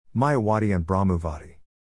Mayavadi and Brahmavadi.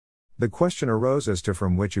 The question arose as to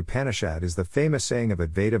from which Upanishad is the famous saying of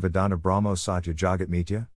Advaita Vedanta Brahmo Satya Jagat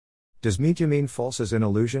Mithya? Does Mithya mean false as in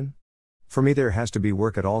illusion? For me there has to be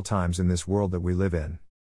work at all times in this world that we live in.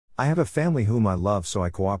 I have a family whom I love, so I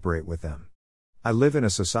cooperate with them. I live in a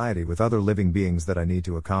society with other living beings that I need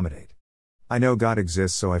to accommodate. I know God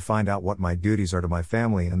exists, so I find out what my duties are to my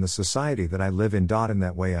family and the society that I live in. In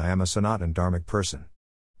that way I am a Sanatan Dharmic person.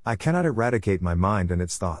 I cannot eradicate my mind and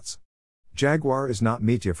its thoughts. Jaguar is not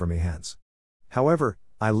Mithya for me hence. However,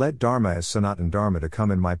 I let Dharma as Sanatan Dharma to come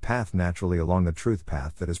in my path naturally along the truth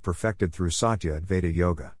path that is perfected through Satya Advaita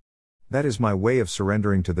Yoga. That is my way of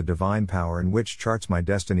surrendering to the divine power in which charts my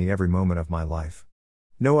destiny every moment of my life.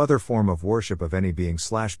 No other form of worship of any being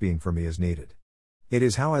for me is needed. It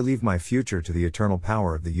is how I leave my future to the eternal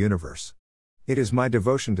power of the universe. It is my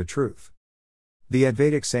devotion to truth. The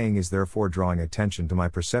Advaitic saying is therefore drawing attention to my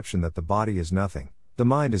perception that the body is nothing, the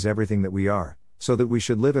mind is everything that we are, so that we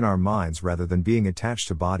should live in our minds rather than being attached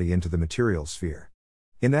to body into the material sphere.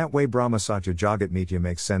 In that way Brahma Satya Jagat Mithya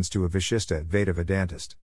makes sense to a Vishishta Advaita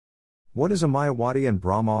Vedantist. What is a Mayavadi and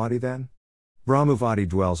Brahmavadi then? Brahmavadi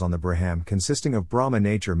dwells on the Brahman consisting of Brahma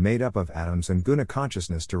nature made up of atoms and guna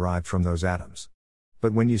consciousness derived from those atoms.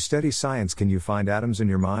 But when you study science, can you find atoms in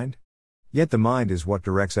your mind? Yet the mind is what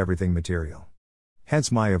directs everything material. Hence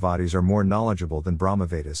Mayavadis are more knowledgeable than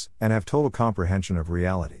Brahmavedis, and have total comprehension of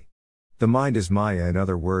reality. The mind is Maya, in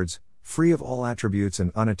other words, free of all attributes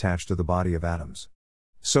and unattached to the body of atoms.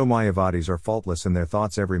 So Mayavadis are faultless in their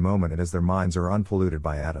thoughts every moment, and as their minds are unpolluted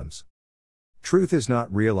by atoms. Truth is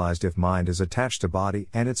not realized if mind is attached to body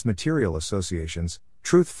and its material associations.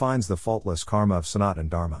 Truth finds the faultless karma of Sanatan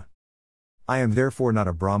Dharma. I am therefore not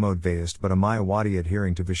a Brahmodvaitist but a Mayavadi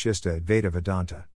adhering to Vishishta Advaita Vedanta.